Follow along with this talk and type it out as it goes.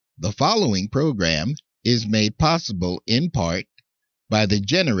The following program is made possible in part by the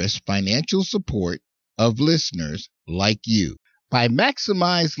generous financial support of listeners like you. By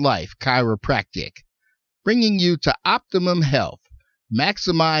Maximize Life Chiropractic, bringing you to optimum health.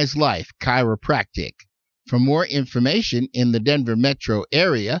 Maximize Life Chiropractic. For more information in the Denver metro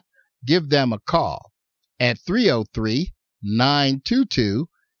area, give them a call at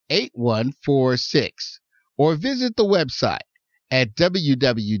 303-922-8146 or visit the website at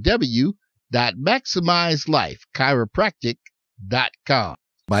www.maximizelifechiropractic.com.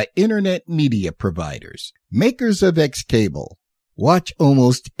 By internet media providers, makers of X-Cable. Watch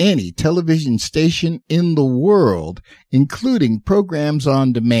almost any television station in the world, including programs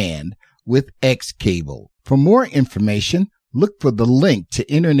on demand, with X-Cable. For more information, look for the link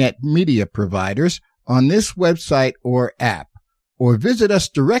to internet media providers on this website or app, or visit us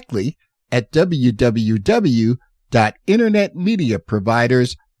directly at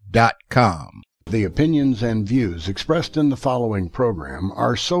www.internetmediaproviders.com. The opinions and views expressed in the following program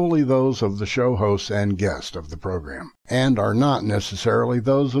are solely those of the show hosts and guests of the program, and are not necessarily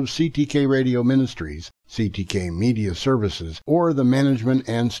those of CTK Radio Ministries, CTK Media Services, or the management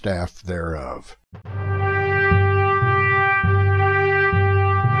and staff thereof.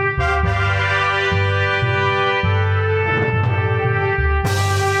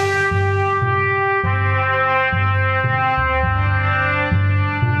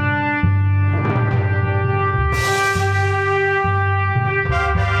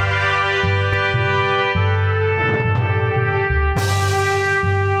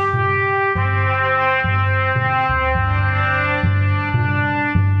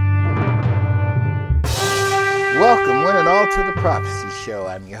 Welcome, one and all, to the Prophecy Show.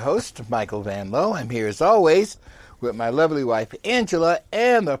 I'm your host, Michael Van Lowe. I'm here, as always, with my lovely wife, Angela,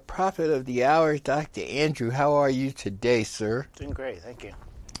 and the prophet of the hour, Dr. Andrew. How are you today, sir? Doing great, thank you.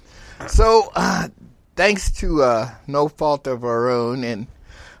 So, thanks to no fault of our own and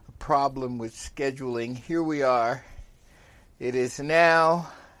a problem with scheduling, here we are. It is now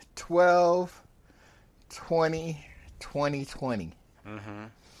 12/20/2020. Mm-hmm.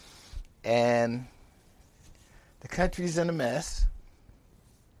 And the country's in a mess.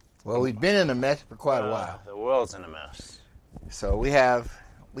 Well, we've been in a mess for quite a while. The world's in a mess. So we have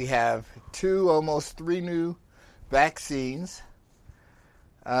 2, almost 3 new vaccines.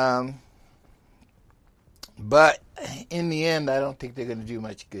 But in the end, I don't think they're going to do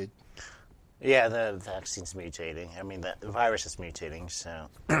much good. Yeah, the vaccine's mutating. I mean, the virus is mutating, so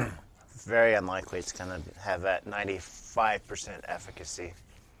very unlikely it's going to have that 95% efficacy.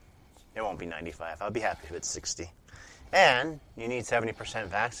 It won't be 95. I'll be happy if it's 60. And you need 70%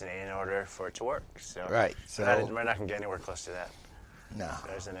 vaccinated in order for it to work. So right. So we're not going to get anywhere close to that. No.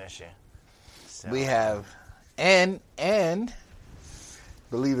 There's an issue. So, we have, and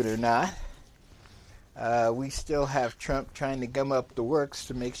believe it or not, we still have Trump trying to gum up the works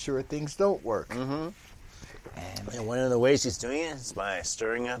to make sure things don't work. Mm-hmm. And one of the ways he's doing it is by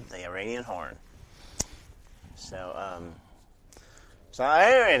stirring up the Iranian horn. So,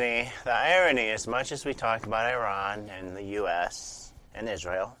 the irony, as much as we talk about Iran and the U.S. and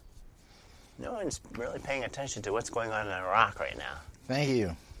Israel, no one's really paying attention to what's going on in Iraq right now. Thank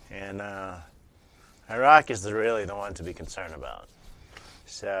you. And Iraq is really the one to be concerned about.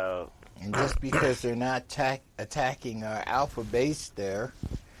 So, and just because they're not attacking our alpha base there,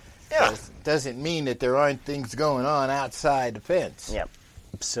 doesn't mean that there aren't things going on outside the fence. Yep.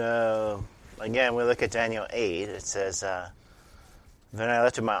 So, again, we look at Daniel 8. It says, then I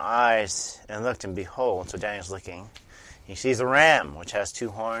lifted my eyes and looked, and behold, so Daniel's looking, he sees a ram, which has 2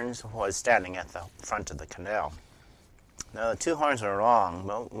 horns, was standing at the front of the canal. Now, the 2 horns were long,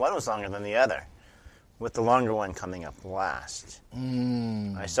 but one was longer than the other, with the longer one coming up last.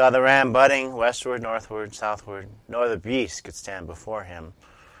 I saw the ram butting westward, northward, southward. No other beast could stand before him,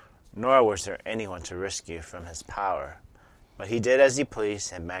 nor was there anyone to rescue from his power. But he did as he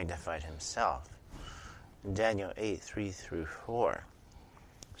pleased and magnified himself. Daniel 8:3-4.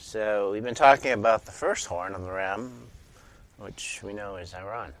 So we've been talking about the first horn of the ram, which we know is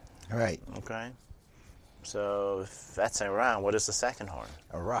Iran. Right. Okay. So if that's Iran, what is the second horn?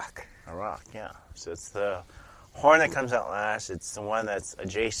 Iraq, yeah. So it's the horn that comes out last. It's the one that's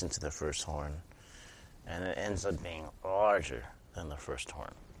adjacent to the first horn. And it ends up being larger than the first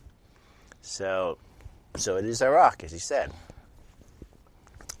horn. So it is Iraq, as he said.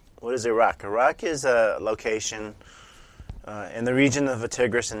 What is Iraq? Iraq is a location in the region of the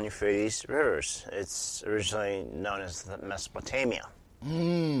Tigris and Euphrates rivers. It's originally known as Mesopotamia.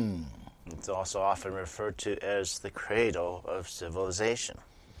 It's also often referred to as the cradle of civilization.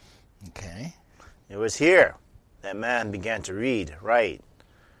 Okay. It was here that man began to read, write,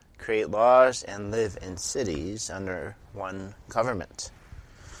 create laws and live in cities under one government.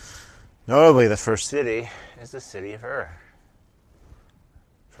 Notably, the first city is the city of Ur,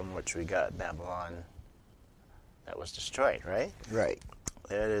 from which we got Babylon that was destroyed, right? Right.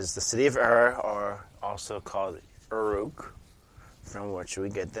 It is the city of Ur, or also called Uruk, from which we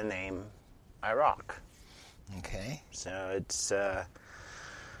get the name Iraq. Okay. So it's,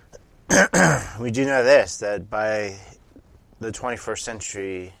 we do know this, that by the 21st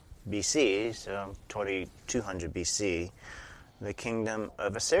century BC, so 2200 BC, the kingdom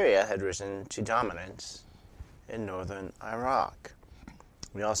of Assyria had risen to dominance in northern Iraq.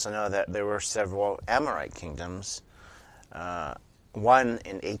 We also know that there were several Amorite kingdoms, one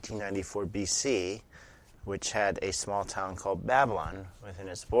in 1894 BC, which had a small town called Babylon within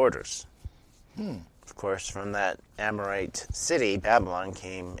its borders. Of course, from that Amorite city, Babylon,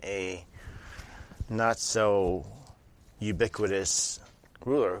 came a not so ubiquitous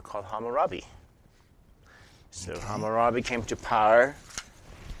ruler called Hammurabi. So Hammurabi came to power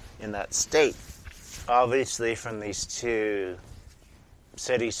in that state. Obviously, from these two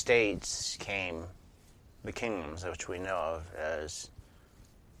city-states came the kingdoms which we know of as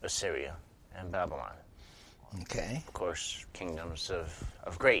Assyria and Babylon. Okay. Of course, kingdoms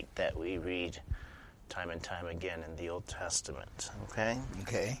of great that we read time and time again in the Old Testament. Okay?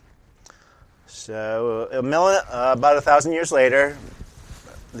 Okay. So, about 1,000 years later,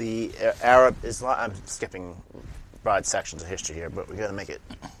 the Arab Islam... I'm skipping broad sections of history here, but we're going to make it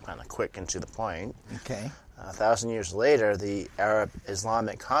kind of quick and to the point. Okay. 1,000 years later, the Arab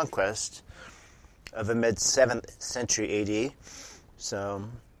Islamic conquest of the mid-7th century AD, so,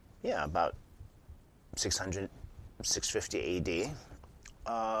 yeah, about 600, 650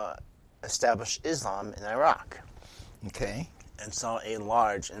 AD, established Islam in Iraq. Okay. And saw a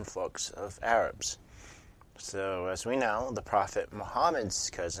large influx of Arabs. So, as we know, the Prophet Muhammad's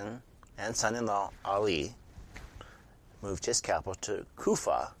cousin and son-in-law, Ali, moved his capital to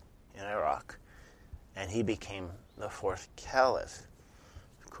Kufa in Iraq, and he became the fourth caliph.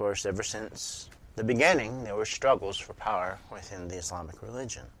 Of course, ever since the beginning, there were struggles for power within the Islamic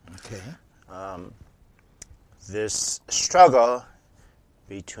religion. Okay. This struggle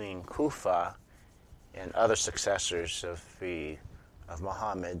between Kufa and other successors of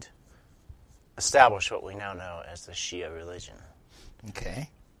Muhammad established what we now know as the Shia religion. Okay.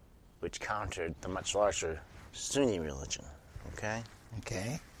 Which countered the much larger Sunni religion. Okay?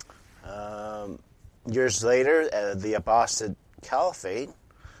 Okay. Years later, the Abbasid Caliphate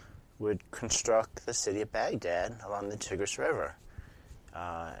would construct the city of Baghdad along the Tigris River.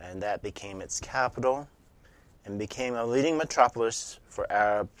 And that became its capital and became a leading metropolis for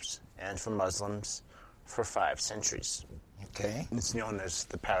Arabs and for Muslims for 5 centuries. Okay. It's known as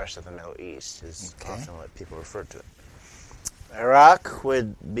the Paris of the Middle East, is Okay. often what people refer to it. Iraq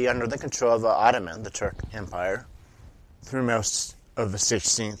would be under the control of the Ottoman, the Turk Empire, through most of the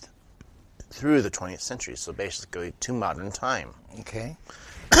 16th through the 20th century, so basically to modern time. Okay.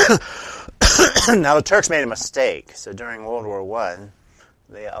 Now, the Turks made a mistake. So during World War I,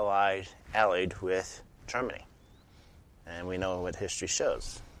 they allied with Germany. And we know what history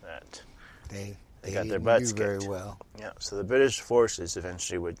shows, that They got their butts knew very kicked. well. Yeah, so the British forces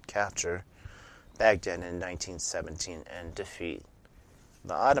eventually would capture Baghdad in 1917 and defeat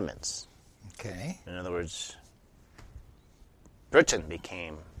the Ottomans. Okay. In other words, Britain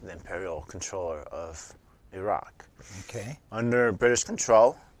became the imperial controller of Iraq. Okay. Under British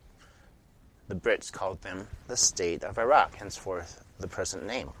control, the Brits called them the State of Iraq, henceforth the present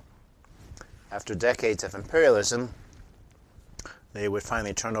name. After decades of imperialism, they would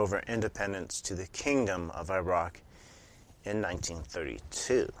finally turn over independence to the Kingdom of Iraq in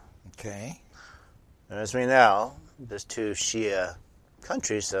 1932. Okay. And as we know, the two Shia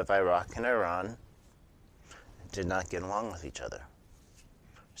countries of Iraq and Iran did not get along with each other.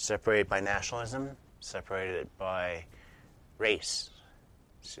 Separated by nationalism, separated by race.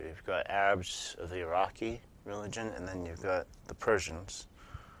 So you've got Arabs of the Iraqi religion, and then you've got the Persians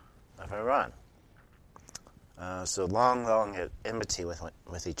of Iran. So long at enmity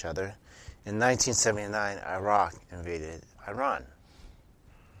with each other. In 1979, Iraq invaded Iran,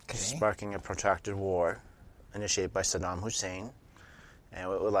 Okay. sparking a protracted war initiated by Saddam Hussein, and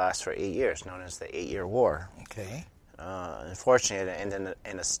it would last for 8 years, known as the 8-Year War. Okay. Unfortunately, it ended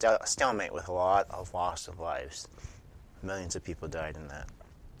in a stalemate with a lot of loss of lives. Millions of people died in that.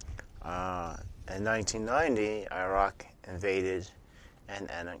 In 1990, Iraq invaded and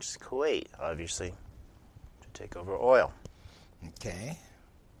annexed Kuwait, obviously, to take over oil. Okay.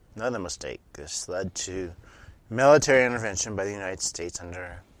 Another mistake. This led to military intervention by the United States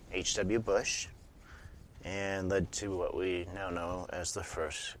under H.W. Bush and led to what we now know as the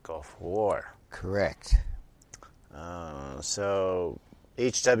First Gulf War. Correct. So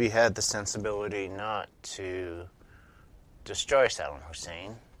HW had the sensibility not to destroy Saddam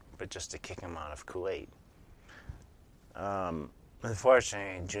Hussein, but just to kick him out of Kuwait.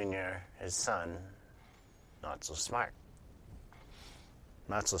 Unfortunately, Junior, his son, not so smart.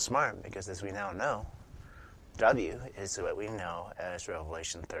 Not so smart because, as we now know, W is what we know as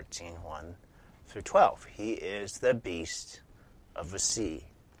Revelation 13:1 through 12. He is the beast of the sea.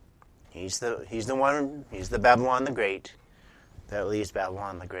 He's the Babylon the Great that leads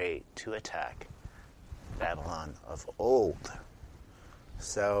Babylon the Great to attack Babylon of old.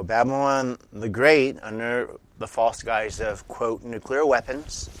 So Babylon the Great, under the false guise of, quote, nuclear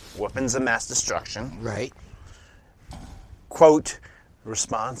weapons of mass destruction, Right. quote,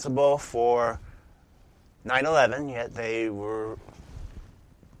 responsible for 9/11, yet they were,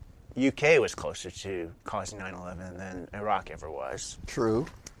 UK was closer to causing 9/11 than Iraq ever was. True.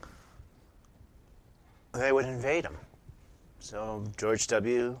 They would invade them. So George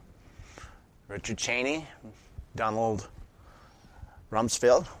W., Richard Cheney, Donald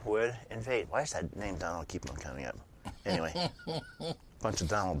Rumsfeld would invade. Why does that name Donald keep on coming up? Anyway, bunch of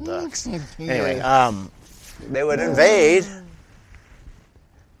Donald Ducks. Anyway, they would invade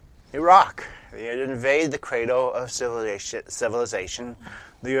Iraq. They would invade the cradle of civilization,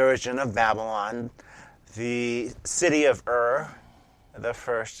 the origin of Babylon, the city of Ur, the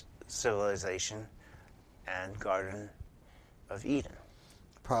first civilization, and Garden of Eden.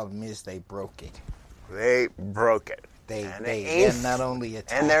 Problem is they broke it. They broke it. They not only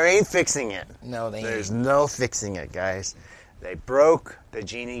attacked. And there ain't fixing it. No, There's no fixing it, guys. They broke the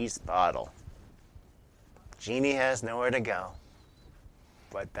genie's bottle. Genie has nowhere to go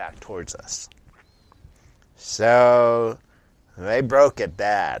but back towards us. So they broke it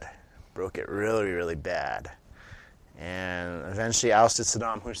bad. Broke it really, really bad. And eventually ousted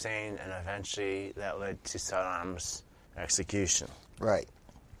Saddam Hussein, and eventually that led to Saddam's execution. Right.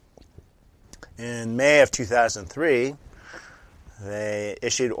 In May of 2003, they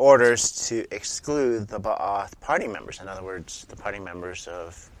issued orders to exclude the Ba'ath party members. In other words, the party members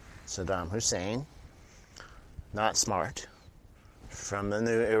of Saddam Hussein, not smart, from the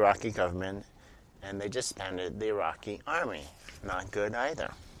new Iraqi government, and they disbanded the Iraqi army. Not good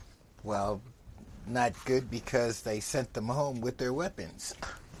either. Well, not good because they sent them home with their weapons.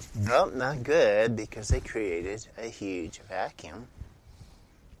 Nope, not good because they created a huge vacuum.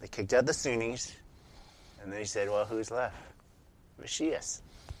 They kicked out the Sunnis, and they said, well, who's left? The Shias.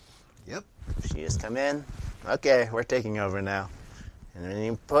 Yep. Shias come in. Okay, we're taking over now. And when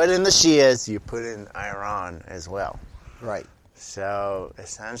you put in the Shias, you put in Iran as well. Right. So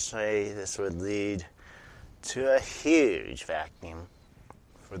essentially, this would lead to a huge vacuum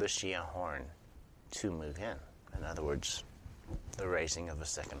for the Shia horn to move in. In other words, the raising of a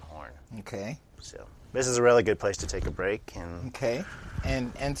second horn. Okay. So this is a really good place to take a break. Okay.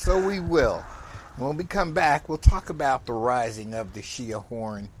 And so we will. When we come back, we'll talk about the rising of the Shia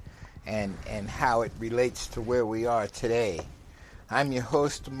horn and how it relates to where we are today. I'm your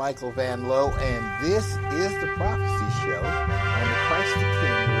host, Michael Van Lowe, and this is the Prophecy Show on the Christ the King Radio.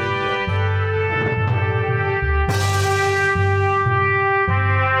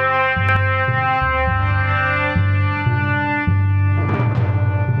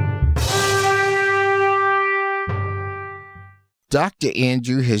 Dr.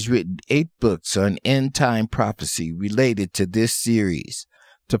 Andrew has written 8 books on end-time prophecy related to this series.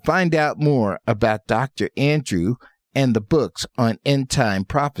 To find out more about Dr. Andrew and the books on end-time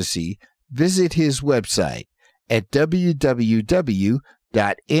prophecy, visit his website at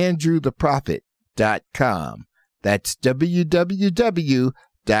www.andrewtheprophet.com. That's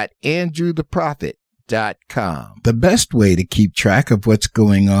www.andrewtheprophet.com. The best way to keep track of what's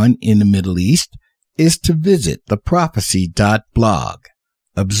going on in the Middle East is to visit theprophecy.blog.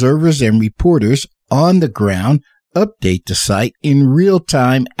 Observers and reporters on the ground update the site in real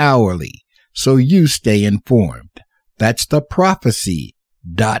time hourly, so you stay informed. That's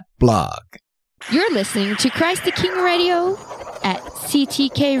theprophecy.blog. You're listening to Christ the King Radio at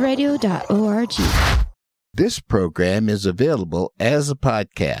ctkradio.org. This program is available as a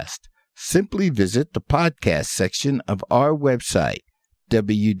podcast. Simply visit the podcast section of our website,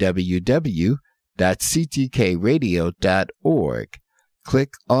 www.ctkradio.org.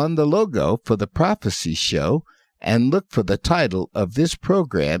 Click on the logo for the Prophecy Show and look for the title of this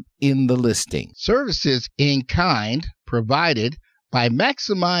program in the listing. Services in kind provided by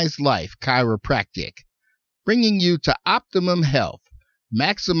Maximize Life Chiropractic, bringing you to optimum health.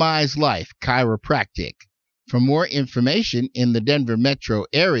 Maximize Life Chiropractic. For more information in the Denver metro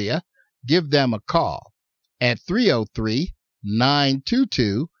area, give them a call, at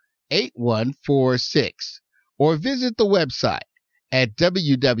 303-922-8146 or visit the website at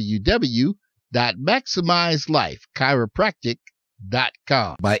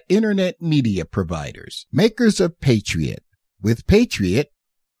www.maximizelifechiropractic.com. By internet media providers, makers of Patriot. With Patriot,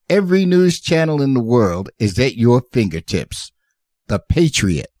 every news channel in the world is at your fingertips. The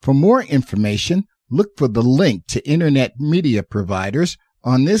Patriot. For more information, look for the link to internet media providers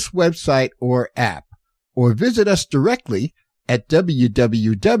on this website or app, or visit us directly at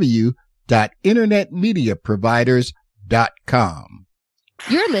www.internetmediaproviders.com.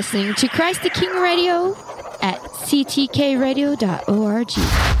 You're listening to Christ the King Radio at ctkradio.org.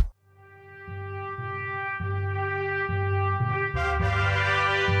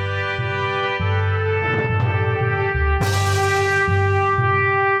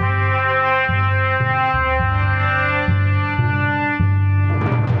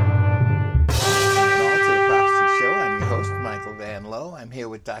 Lowe. I'm here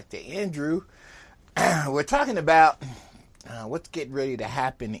with Dr. Andrew. We're talking about what's getting ready to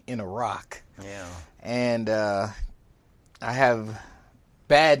happen in Iraq. Yeah. And I have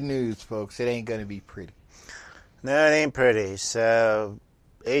bad news, folks. It ain't going to be pretty. No, it ain't pretty. So,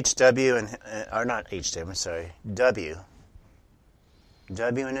 W.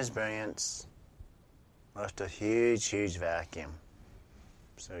 W and his brilliance left a huge, huge vacuum.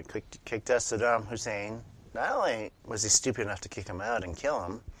 So he kicked out Saddam Hussein. Not only was he stupid enough to kick him out and kill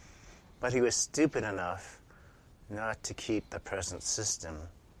him, but he was stupid enough not to keep the present system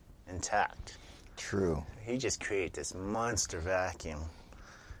intact. True. He just created this monster vacuum.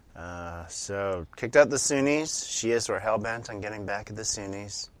 So, kicked out the Sunnis. Shias were hell-bent on getting back at the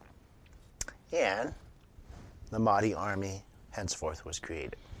Sunnis. And the Mahdi army henceforth was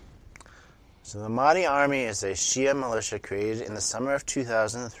created. So the Mahdi army is a Shia militia created in the summer of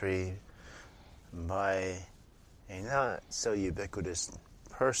 2003 by a not so ubiquitous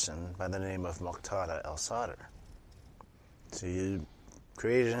person by the name of Muqtada al-Sadr. So you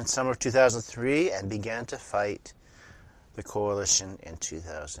created in summer of 2003 and began to fight the coalition in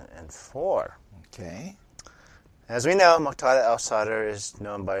 2004. Okay. As we know, Muqtada al-Sadr is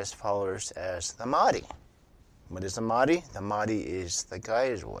known by his followers as the Mahdi. What is the Mahdi? The Mahdi is the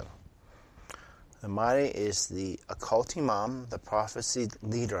guided one. The Mahdi is the occult imam, the prophesied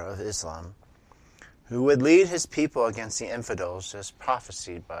leader of Islam, who would lead his people against the infidels as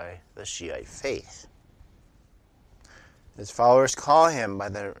prophesied by the Shiite faith. His followers call him by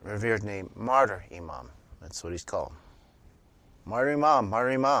the revered name Martyr Imam. That's what he's called. Martyr Imam,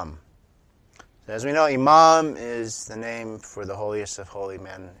 Martyr Imam. So as we know, Imam is the name for the holiest of holy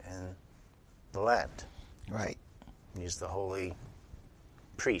men in the land. Right. He's the holy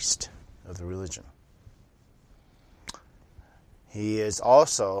priest of the religion. He is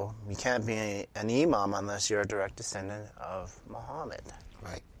also, you can't be an imam unless you're a direct descendant of Muhammad.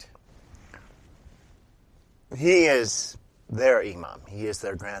 Right. He is their imam. He is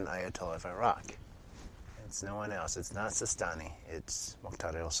their grand ayatollah of Iraq. It's no one else. It's not Sistani. It's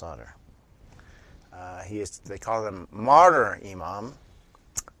Muqtada al-Sadr. They call him Martyr Imam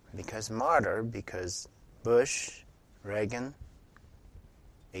because Bush, Reagan,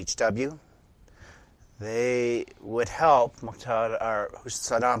 HW, they would help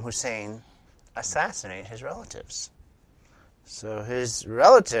Saddam Hussein assassinate his relatives. So his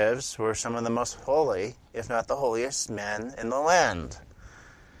relatives were some of the most holy, if not the holiest, men in the land.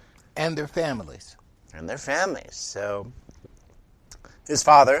 And their families. So his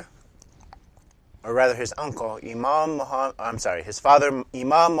father, or rather his uncle, his father,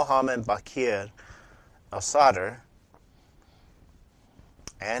 Imam Muhammad Baqir al-Sadr,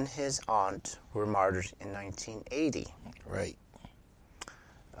 and his aunt were martyred in 1980. Right.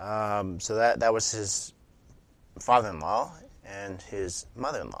 So that was his father-in-law and his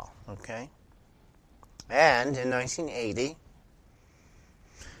mother-in-law, okay? And in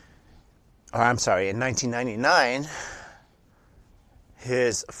 1999,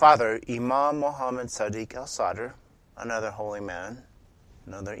 his father, Imam Muhammad Sadiq al-Sadr, another holy man,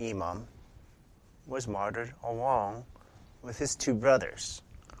 another imam, was martyred along with his two brothers.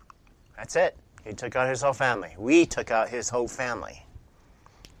 That's it. He took out his whole family. We took out his whole family.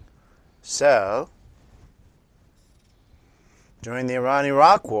 So, during the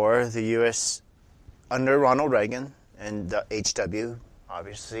Iran-Iraq War, the U.S., under Ronald Reagan and the HW,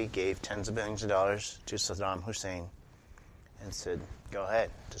 obviously gave tens of billions of dollars to Saddam Hussein and said, go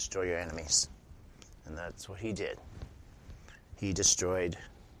ahead, destroy your enemies. And that's what he did. He destroyed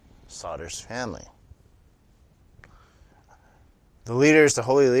Sadr's family. The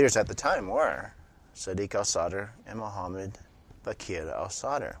holy leaders at the time were Sadiq al-Sadr and Muhammad Baqir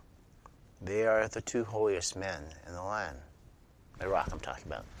al-Sadr. They are the two holiest men in the land. Iraq, I'm talking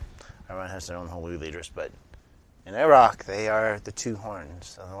about. Iran has their own holy leaders, but in Iraq, they are the two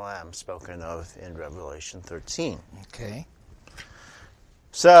horns of the Lamb spoken of in Revelation 13. Okay.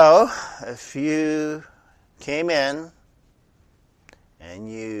 So, if you came in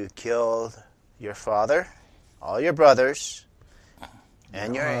and you killed your father, all your brothers,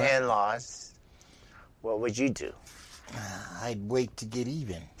 and your in-laws, what would you do? I'd wait to get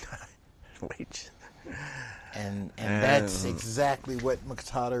even. Wait. And that's exactly what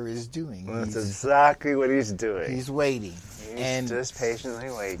Muqtada is doing. That's exactly what he's doing. He's waiting. He's just patiently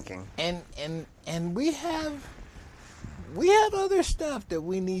waiting. And we have other stuff that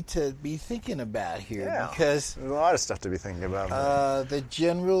we need to be thinking about here, because there's a lot of stuff to be thinking about. The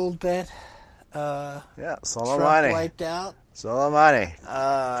general that Soleimani Trump wiped out.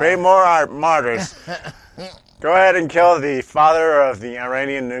 Soleimani. Pray more martyrs. Go ahead and kill the father of the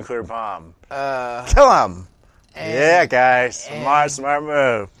Iranian nuclear bomb. Kill him. Yeah, guys. Smart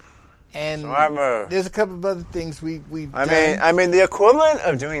move. And smart move. There's a couple of other things we've done. I mean, the equivalent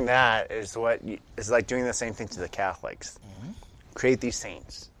of doing that is like doing the same thing to the Catholics. Mm-hmm. Create these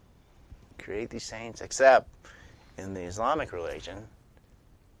saints, except in the Islamic religion.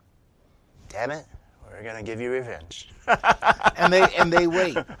 Damn it, we're gonna give you revenge. and they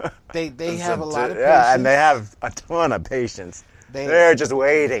wait. They have a lot of patience. Yeah, and they have a ton of patience. They're just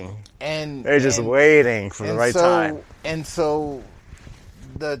waiting. Waiting for the right time. And so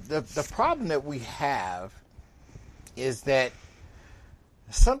the problem that we have is that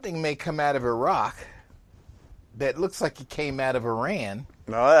something may come out of Iraq that looks like it came out of Iran.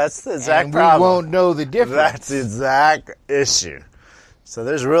 No, that's the exact and problem. We won't know the difference. That's the exact issue. So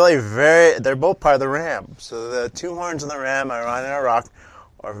there's really they're both part of the ram. So the two horns of the ram, Iran and Iraq,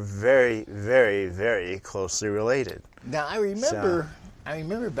 are very, very, very closely related. Now, I remember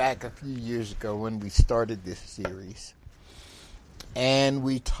back a few years ago when we started this series, and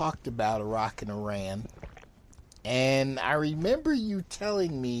we talked about Iraq and Iran, and I remember you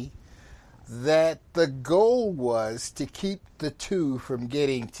telling me that the goal was to keep the two from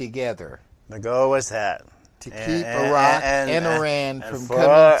getting together. The goal was that. To keep Iraq and Iran from coming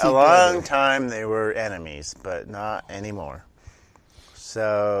together. For a long time, they were enemies, but not anymore.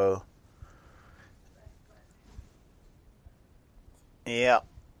 So, yeah.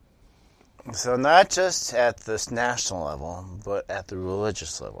 So not just at this national level, but at the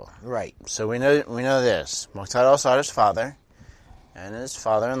religious level. Right. So we know this. Muqtada al-Sadr's father and his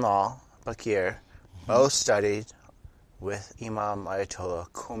father-in-law, Bakir, both studied with Imam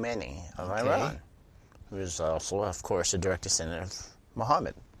Ayatollah Khomeini of Iran, who is also, of course, a direct descendant of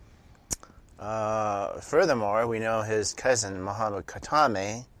Muhammad. Furthermore, we know his cousin, Mohammad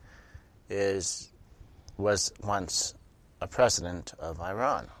Khatami, was once a president of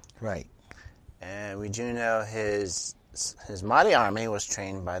Iran. Right. And we do know his Mahdi army was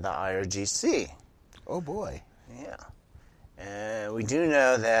trained by the IRGC. Oh, boy. Yeah. And we do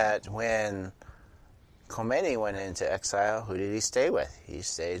know that when Khomeini went into exile, who did he stay with? He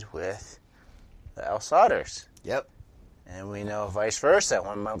stayed with the al-Sadrs. Yep. And we know vice versa.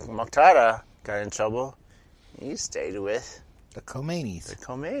 When Muqtada got in trouble, he stayed with the Khomeinis. The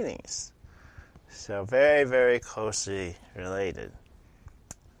Khomeinis. So very, very closely related.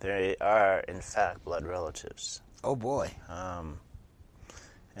 They are, in fact, blood relatives. Oh, boy. And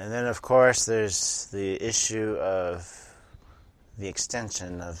then, of course, there's the issue of the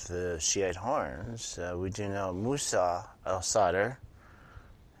extension of the Shiite horns. We do know Musa al-Sadr,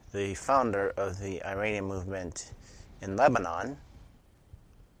 the founder of the Iranian movement in Lebanon,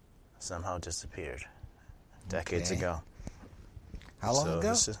 somehow disappeared decades ago. How long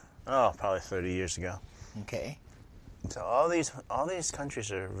ago? Probably 30 years ago. Okay. So all these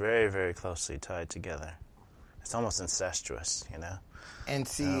countries are very, very closely tied together. It's almost incestuous, you know. And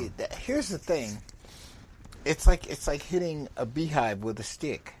see, here's the thing. It's like hitting a beehive with a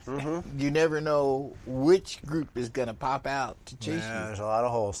stick. Mm-hmm. You never know which group is going to pop out to chase you. There's a lot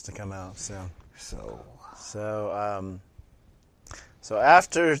of holes to come out. So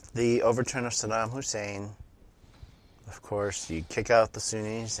after the overturn of Saddam Hussein, of course, you kick out the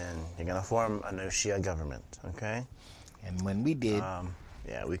Sunnis and you're going to form a new Shia government, okay? And when we did...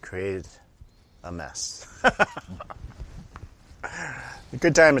 we created a mess. A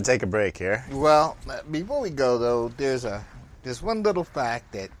good time to take a break here. Well, before we go, though, there's one little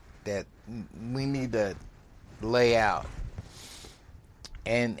fact that we need to lay out.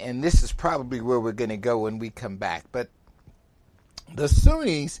 And this is probably where we're going to go when we come back. But the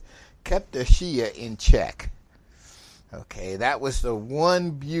Sunnis kept the Shia in check. Okay, that was the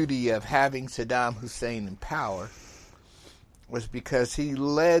one beauty of having Saddam Hussein in power, was because he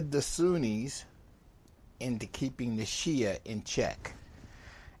led the Sunnis into keeping the Shia in check.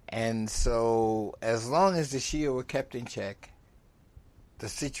 And so as long as the Shia were kept in check, the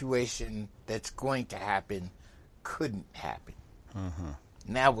situation that's going to happen couldn't happen.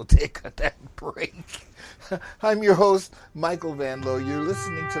 Now we'll take that break. I'm your host, Michael Van Lowe. You're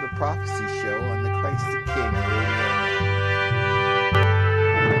listening to The Prophecy Show on the Christ the King radio.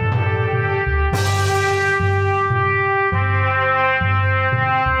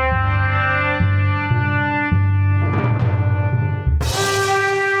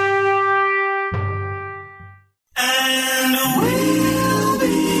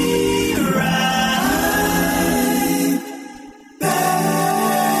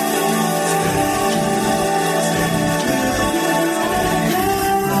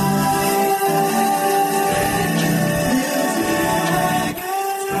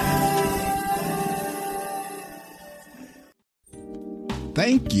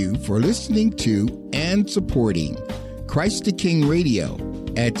 Thank you for listening to and supporting Christ the King Radio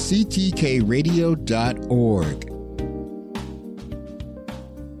at ctkradio.org.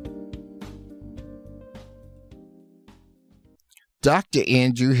 Dr.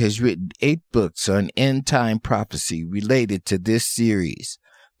 Andrew has written 8 books on end-time prophecy related to this series.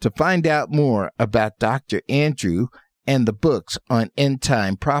 To find out more about Dr. Andrew and the books on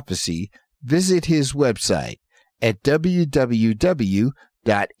end-time prophecy, visit his website at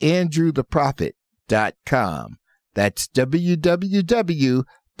www.andrewtheprophet.com. That's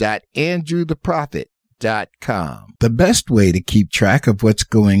www.andrewtheprophet.com. The best way to keep track of what's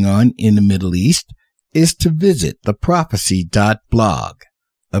going on in the Middle East is to visit theprophecy.blog.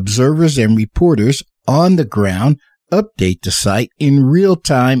 Observers and reporters on the ground update the site in real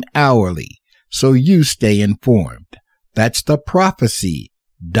time hourly, so you stay informed. That's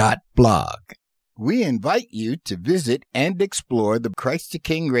theprophecy.blog. We invite you to visit and explore the Christ the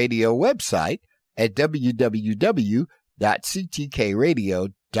King Radio website at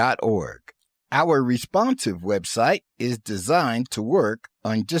www.ctkradio.org. Our responsive website is designed to work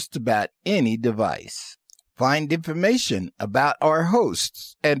on just about any device. Find information about our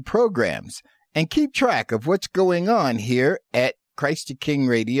hosts and programs and keep track of what's going on here at Christ the King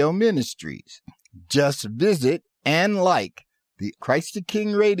Radio Ministries. Just visit and like the Christ the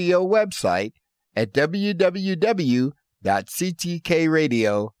King Radio website at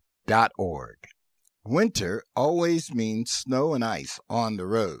www.ctkradio.org. Winter always means snow and ice on the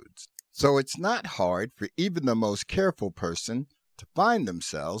roads, so it's not hard for even the most careful person to find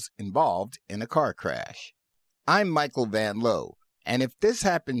themselves involved in a car crash. I'm Michael Van Lowe, and if this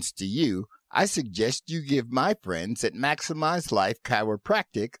happens to you, I suggest you give my friends at Maximize Life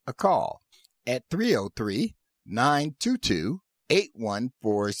Chiropractic a call at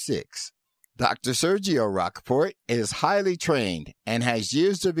 303-922-8146. Dr. Sergio Rockport is highly trained and has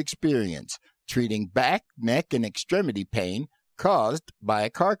years of experience treating back, neck, and extremity pain caused by a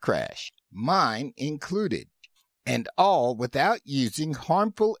car crash, mine included, and all without using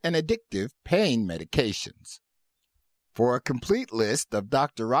harmful and addictive pain medications. For a complete list of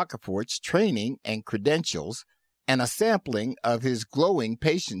Dr. Rockefort's training and credentials and a sampling of his glowing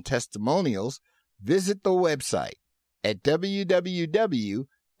patient testimonials, visit the website at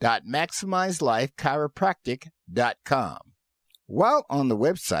www.maximizelifechiropractic.com. While on the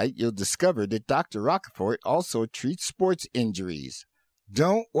website, you'll discover that Dr. Rockefort also treats sports injuries.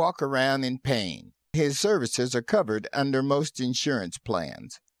 Don't walk around in pain. His services are covered under most insurance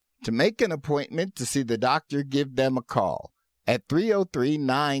plans. To make an appointment to see the doctor, give them a call at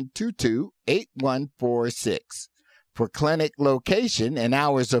 303-922-8146. For clinic location and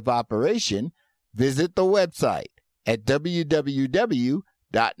hours of operation, visit the website at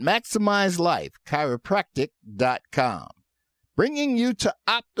www.maximizelifechiropractic.com. Bringing you to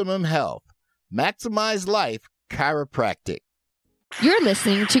optimum health, Maximize Life Chiropractic. You're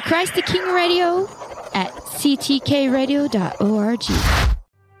listening to Christ the King Radio at ctkradio.org.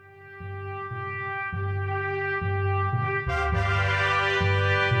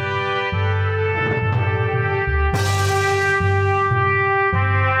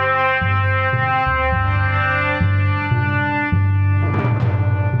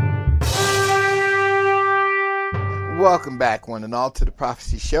 Welcome back, one and all, to the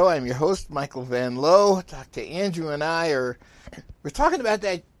Prophecy Show. I'm your host, Michael Van Lowe. Dr. Andrew and I we're talking about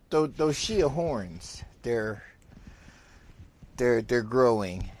those Shia horns. They're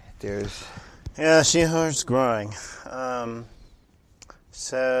growing. Shia horns growing.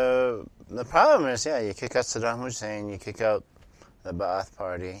 So the problem is, you kick out Saddam Hussein, you kick out the Ba'ath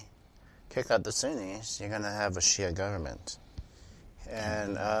Party, kick out the Sunnis, you're going to have a Shia government.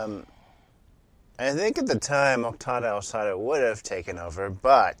 And I think at the time Muqtada al-Sadr would have taken over,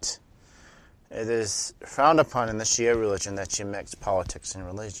 but it is frowned upon in the Shia religion that you mix politics and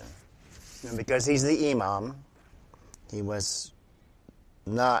religion. And because he's the imam, he was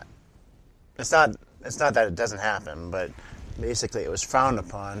not... It's not that it doesn't happen, but basically it was frowned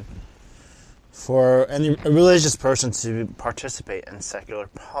upon for a religious person to participate in secular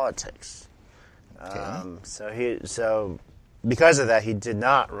politics. Okay. So because of that, he did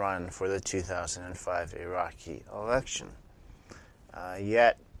not run for the 2005 Iraqi election.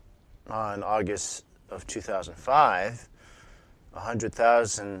 Yet, on August of 2005,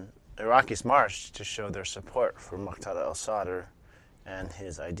 100,000 Iraqis marched to show their support for Muqtada al-Sadr and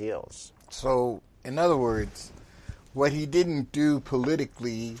his ideals. So, in other words, what he didn't do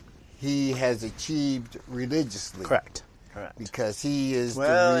politically, he has achieved religiously. Correct. Because he is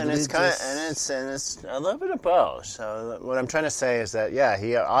the and religious... it's a little bit of both. So what I'm trying to say is that, yeah,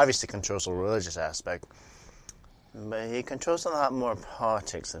 he obviously controls the religious aspect, but he controls a lot more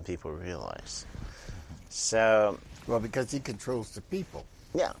politics than people realize. So... Well, because he controls the people.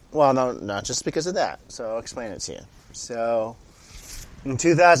 Yeah. Well, no, not just because of that. So I'll explain it to you. So in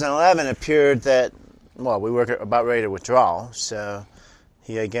 2011, it appeared that, well, we were about ready to withdraw, so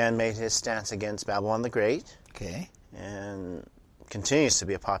he again made his stance against Babylon the Great. Okay. And continues to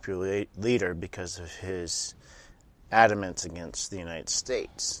be a popular leader because of his adamance against the United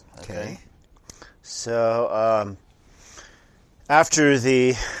States. Okay. So after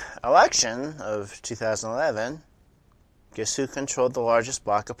the election of 2011, guess who controlled the largest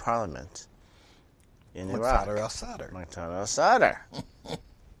block of parliament in Iraq? Muqtada al-Sadr.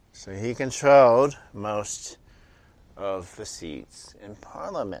 So he controlled most of the seats in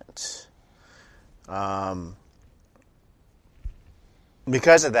parliament.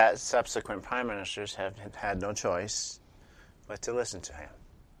 Because of that, subsequent prime ministers have had no choice but to listen to him.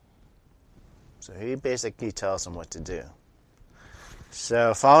 So he basically tells them what to do.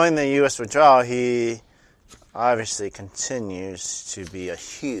 So following the U.S. withdrawal, he obviously continues to be a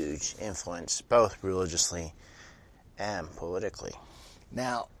huge influence, both religiously and politically.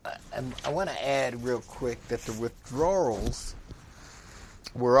 Now, I want to add real quick that the withdrawals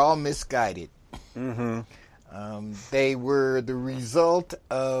were all misguided. Mm-hmm. They were the result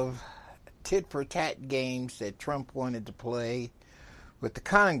of tit-for-tat games that Trump wanted to play with the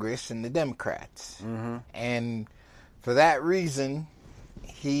Congress and the Democrats. Mm-hmm. And for that reason,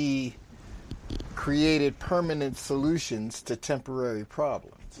 he created permanent solutions to temporary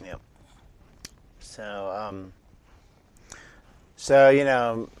problems. Yep. So you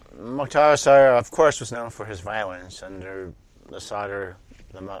know, Muqtada al-Sadr, of course, was known for his violence under the Sadr,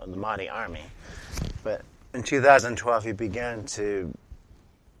 the Mahdi army. But in 2012, he began to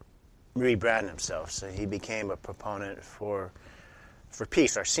rebrand himself. So he became a proponent for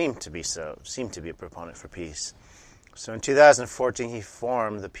peace, or seemed to be a proponent for peace. So in 2014, he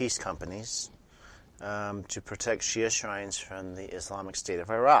formed the peace companies to protect Shia shrines from the Islamic State of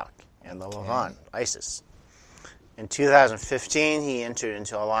Iraq and the Levant, ISIS. In 2015, he entered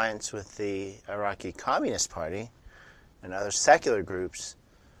into alliance with the Iraqi Communist Party and other secular groups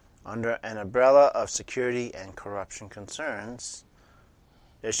under an umbrella of security and corruption concerns,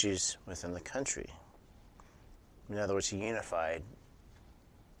 issues within the country. In other words, he unified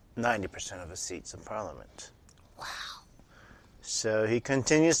 90% of the seats in Parliament. Wow. So he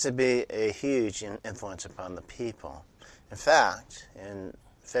continues to be a huge influence upon the people. In fact, in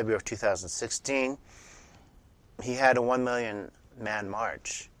February of 2016, he had a 1 million man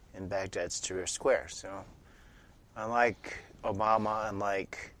march in Baghdad's Tahrir Square. So unlike Obama,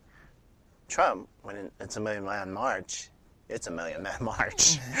 unlike Trump, when it's a 1 million man march, it's a 1 million man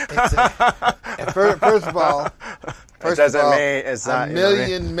march. First of all, a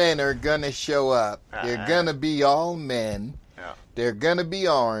million men are going to show up. They're going to be all men. Yeah. They're going to be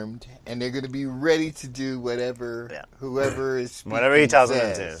armed, and they're going to be ready to do whatever whoever is speaking whatever he tells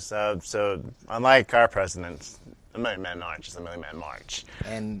says. them to do. So unlike our presidents, a 1 million man march is a 1 million man march.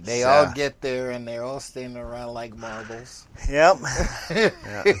 And they all get there, and they're all standing around like marbles. Yep.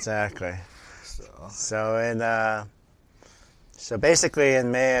 Yeah, exactly. So basically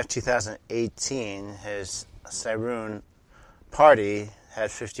in May of 2018, his Saroon party had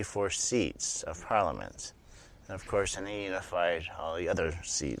 54 seats of parliament. And of course, and he unified all the other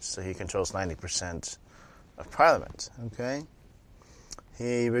seats, so he controls 90% of parliament. Okay?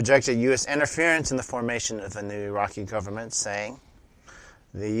 He rejected U.S. interference in the formation of a new Iraqi government, saying,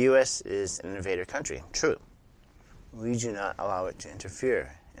 "The U.S. is an invader country." True. We do not allow it to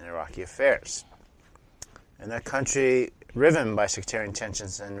interfere in Iraqi affairs. In a country riven by sectarian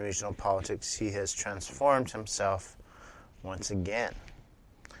tensions and regional politics, he has transformed himself once again.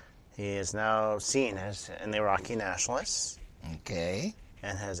 He is now seen as an Iraqi nationalist. Okay.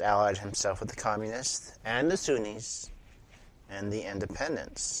 And has allied himself with the communists and the Sunnis and the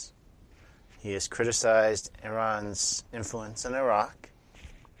independents. He has criticized Iran's influence in Iraq,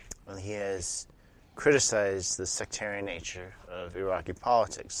 and he has criticized the sectarian nature of Iraqi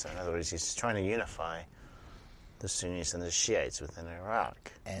politics. In other words, he's trying to unify the Sunnis and the Shiites within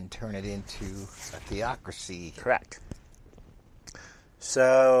Iraq. And turn it into a theocracy. Correct.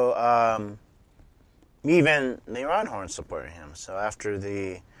 So, even the Iran horns supported him. So after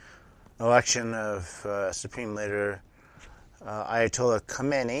the election of Supreme Leader Ayatollah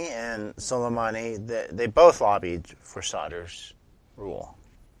Khamenei and Soleimani, they both lobbied for Sadr's rule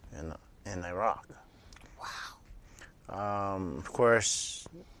in Iraq. Wow. Of course,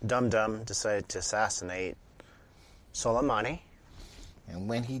 Dum Dum decided to assassinate Soleimani. And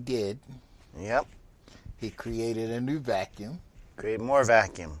when he did, Yep. he created a new vacuum. Create more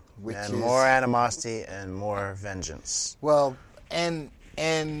vacuum. Which and is more animosity and more vengeance. Well, and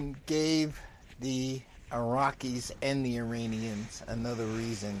gave the Iraqis and the Iranians another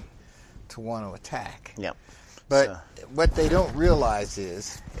reason to want to attack. Yep. But what they don't realize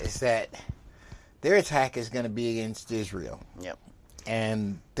is that their attack is going to be against Israel. Yep.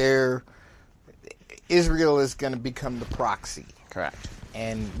 And Israel is going to become the proxy. Correct.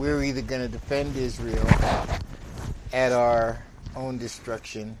 And we're either going to defend Israel at our own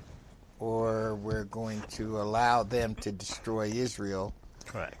destruction, or we're going to allow them to destroy Israel.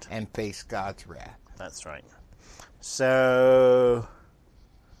 Correct. And face God's wrath. That's right. So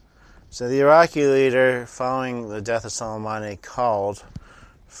the Iraqi leader, following the death of Soleimani, called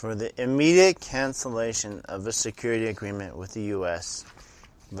for the immediate cancellation of the security agreement with the U.S.,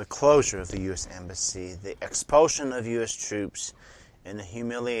 the closure of the U.S. embassy, the expulsion of U.S. troops in a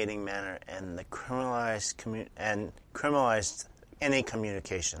humiliating manner, and the criminalized any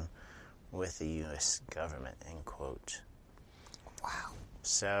communication with the U.S. government, end quote. Wow.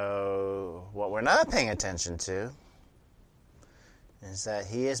 So what we're not paying attention to is that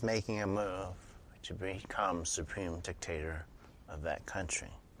he is making a move to become supreme dictator of that country.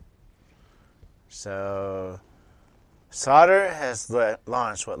 So Sadr has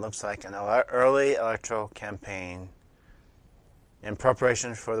launched what looks like an early electoral campaign in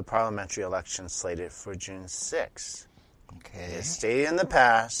preparation for the parliamentary election slated for June 6. Okay. He has stated in the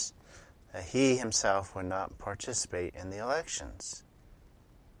past that he himself would not participate in the elections.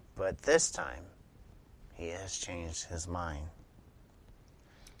 But this time, he has changed his mind.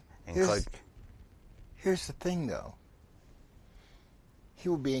 Here's the thing, though. He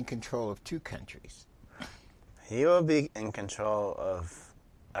will be in control of two countries. He will be in control of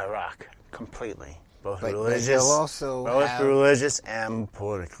Iraq completely, both religious and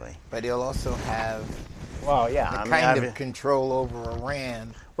politically. But he'll also have of control over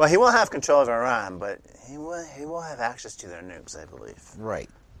Iran. Well, he will have control of Iran, but he will have access to their nukes, I believe. Right.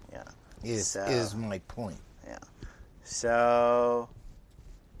 Yeah. Is my point. Yeah. So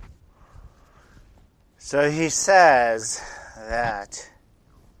he says that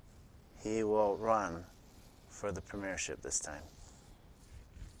he will run for the premiership this time.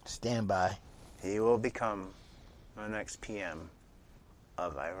 Stand by. He will become the next PM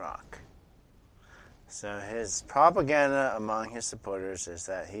of Iraq. So his propaganda among his supporters is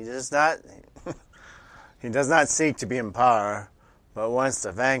that he does not seek to be in power, but wants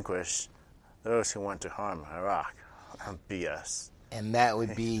to vanquish those who want to harm Iraq. BS. And that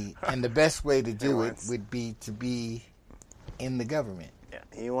would be, and the best way to do it would be to be in the government. Yeah,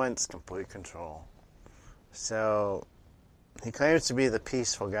 he wants complete control. So he claims to be the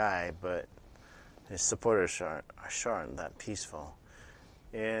peaceful guy, but his supporters aren't that peaceful.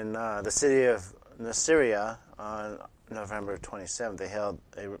 In the city of Syria on November 27th, they held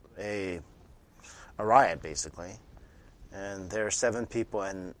a riot, basically. And there are 7 people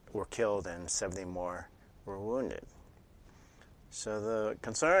were killed and 70 more were wounded. So the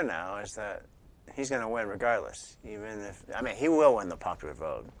concern now is that he's going to win regardless. He will win the popular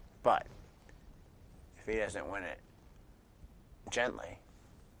vote, but if he doesn't win it gently,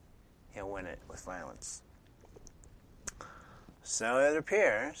 he'll win it with violence. So it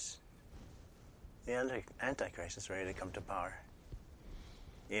appears the Antichrist is ready to come to power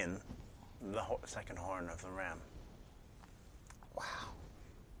in the second horn of the ram. Wow.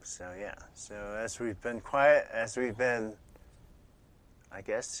 So as we've been quiet, I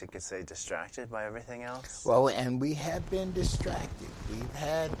guess you could say, distracted by everything else. Well, and we have been distracted.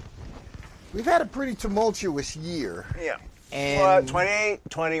 We've had a pretty tumultuous year. Yeah. And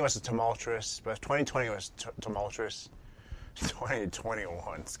 2020 was tumultuous, but 2020 was tumultuous.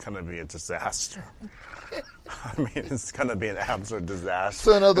 2021 is going to be a disaster. I mean, it's going to be an absolute disaster.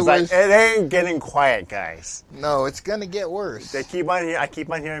 So in other words, it ain't getting quiet, guys. No, it's going to get worse. I keep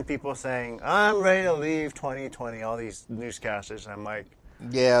on hearing people saying, I'm ready to leave 2020, all these newscasters. I'm like,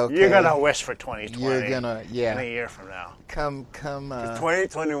 yeah, okay. You're going to wish for 2020. You're going to, yeah. In a year from now.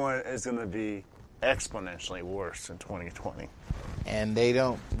 2021 is going to be exponentially worse than 2020. And they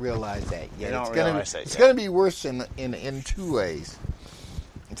don't realize that yet. They don't realize that yet. It's going to be worse in two ways.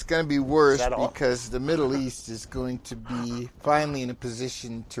 It's going to be worse because the Middle East is going to be finally in a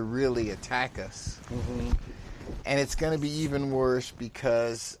position to really attack us. Mm-hmm. And it's going to be even worse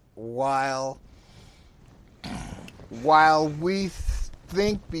because while we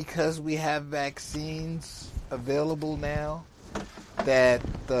think because we have vaccines available now that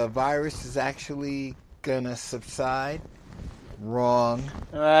the virus is actually going to subside, wrong.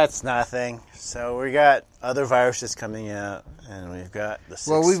 That's nothing. So we got other viruses coming out, and we've got the six.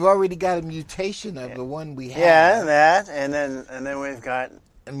 Well, we've already got a mutation of the one we have. Yeah, that, and then we've got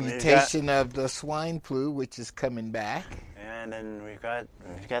a mutation of the swine flu, which is coming back. And then we've got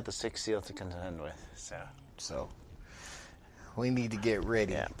the sixth seal to contend with. So we need to get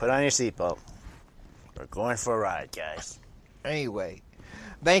ready. Yeah, put on your seatbelt. We're going for a ride, guys. Anyway,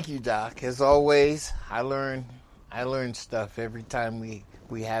 thank you, Doc. As always, I learn stuff every time we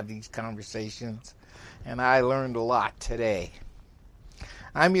have these conversations, and I learned a lot today.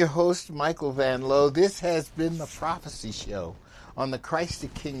 I'm your host, Michael Van Lowe. This has been The Prophecy Show on the Christ the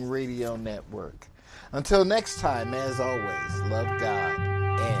King Radio Network. Until next time, as always, love God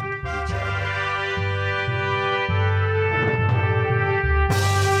and each other.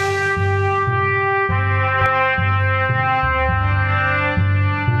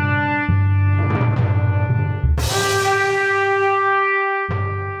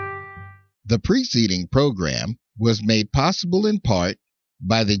 The preceding program was made possible in part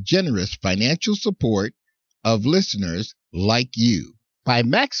by the generous financial support of listeners like you. By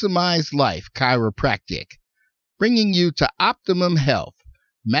Maximize Life Chiropractic, bringing you to optimum health.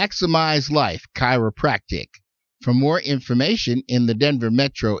 Maximize Life Chiropractic. For more information in the Denver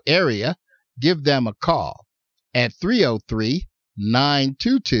metro area, give them a call at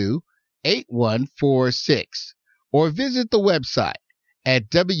 303-922-8146 or visit the website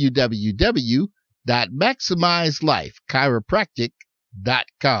at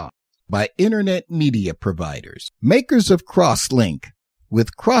www.maximizelifechiropractic.com. By internet media providers, makers of Crosslink.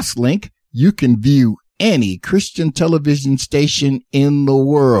 With Crosslink, you can view any Christian television station in the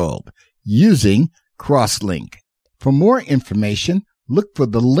world using Crosslink. For more information, look for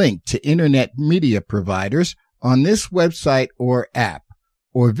the link to internet media providers on this website or app,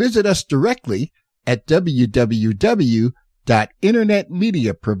 or visit us directly at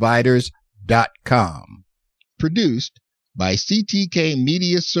www.internetmediaproviders.com. Produced by CTK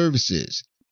Media Services